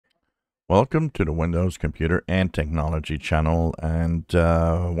Welcome to the Windows Computer and Technology channel. And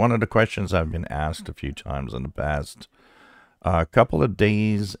one of the questions I've been asked a few times in the past couple of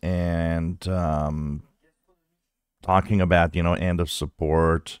days, and talking about, end of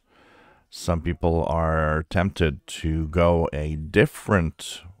support. Some people are tempted to go a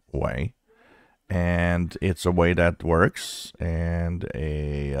different way, and it's a way that works and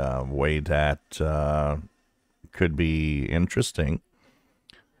a way that could be interesting.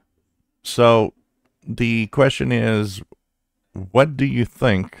 So the question is, what do you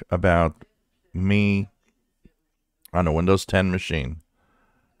think about me on a Windows 10 machine,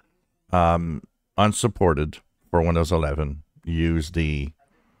 unsupported for Windows 11, use the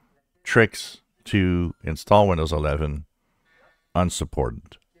tricks to install Windows 11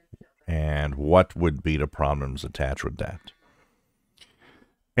 unsupported? And what would be the problems attached with that?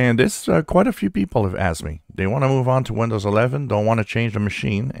 And this, quite a few people have asked me. They want to move on to Windows 11, don't want to change the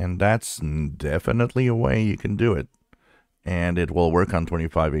machine, and that's definitely a way you can do it. And it will work on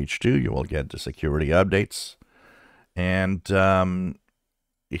 25H2. You will get the security updates. And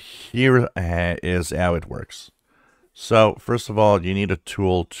here is how it works. So, first of all, you need a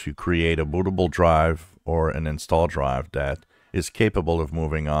tool to create a bootable drive or an install drive that is capable of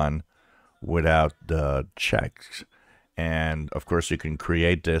moving on without the checks. And of course, you can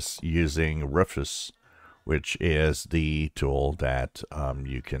create this using Rufus, which is the tool that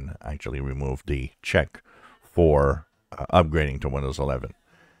you can actually remove the check for upgrading to Windows 11.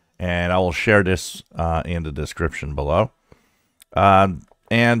 And I will share this in the description below.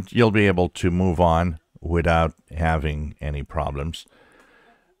 And you'll be able to move on without having any problems.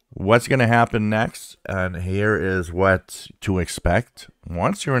 What's going to happen next, and here is what to expect.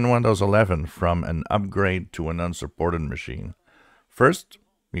 Once you're in Windows 11 from an upgrade to an unsupported machine, first,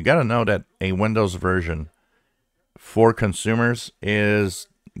 you got to know that a Windows version for consumers is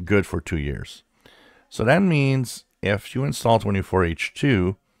good for 2 years. So that means if you install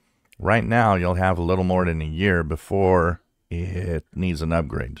 24H2, right now you'll have a little more than a year before it needs an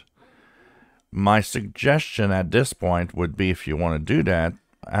upgrade. My suggestion at this point would be, if you want to do that,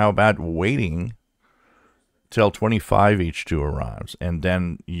 how about waiting till 25H2 arrives and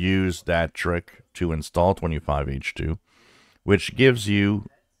then use that trick to install 25H2, which gives you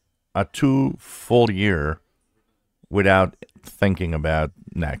a 2 full year without thinking about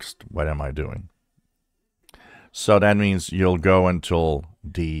next, what am I doing? So that means you'll go until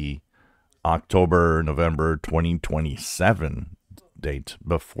the October, November 2027 date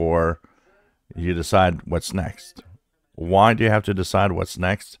before you decide what's next. Why do you have to decide what's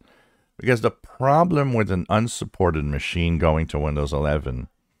next? Because the problem with an unsupported machine going to Windows 11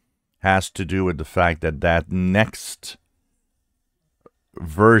 has to do with the fact that that next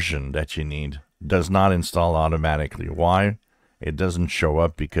version that you need does not install automatically. Why? It doesn't show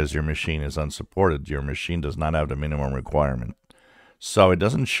up because your machine is unsupported. Your machine does not have the minimum requirement. So it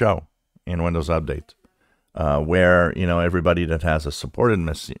doesn't show in Windows Update. Where, everybody that has a supported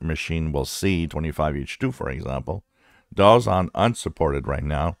machine will see 25H2, for example. Those on unsupported right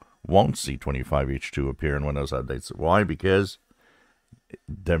now won't see 25H2 appear in Windows Updates. Why? Because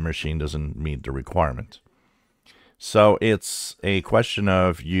the machine doesn't meet the requirement. So it's a question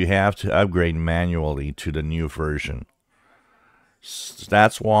of you have to upgrade manually to the new version.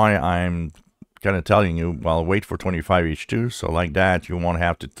 That's why I'm kind of telling you, well, wait for 25H2. So like that, you won't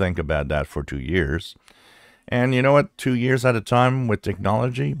have to think about that for 2 years. And you know what? 2 years at a time with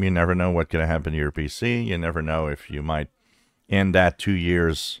technology, you never know what can happen to your PC. You never know if you might, in that 2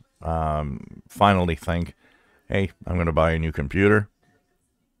 years, finally think, hey, I'm going to buy a new computer.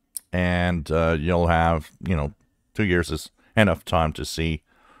 And you'll have, 2 years is enough time to see,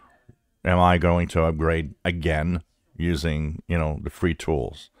 am I going to upgrade again using, the free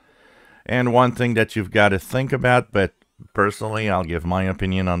tools? And one thing that you've got to think about, but personally, I'll give my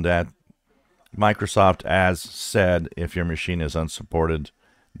opinion on that. Microsoft has said, if your machine is unsupported,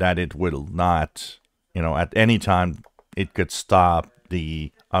 that it will not, at any time, it could stop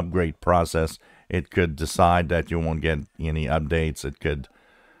the upgrade process. It could decide that you won't get any updates. It could.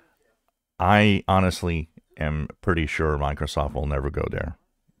 I honestly am pretty sure Microsoft will never go there.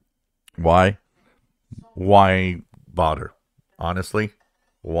 Why? Why bother? Honestly,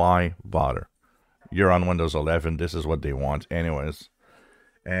 why bother? You're on Windows 11. This is what they want anyways.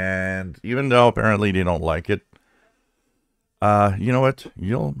 And even though apparently they don't like it, you know what?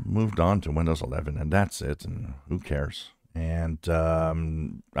 You'll moved on to Windows 11, and that's it. And who cares? And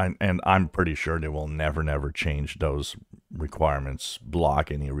I'm pretty sure they will never change those requirements, block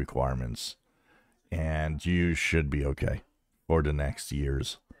any requirements, and you should be okay for the next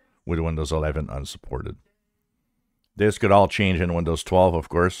years with Windows 11 unsupported. This could all change in Windows 12, of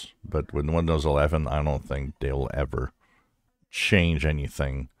course, But with Windows 11, I don't think they'll ever change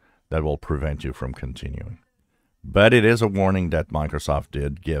anything that will prevent you from continuing. But it is a warning that Microsoft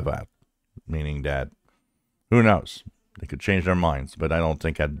did give out, meaning that, who knows, they could change their minds, but I don't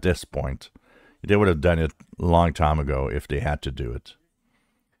think at this point, they would have done it a long time ago if they had to do it.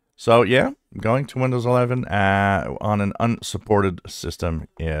 So yeah, going to Windows 11 on an unsupported system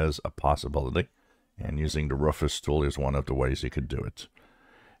is a possibility, and using the Rufus tool is one of the ways you could do it.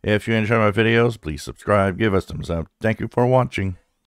 If you enjoy my videos, please subscribe, give us a thumbs up. Thank you for watching.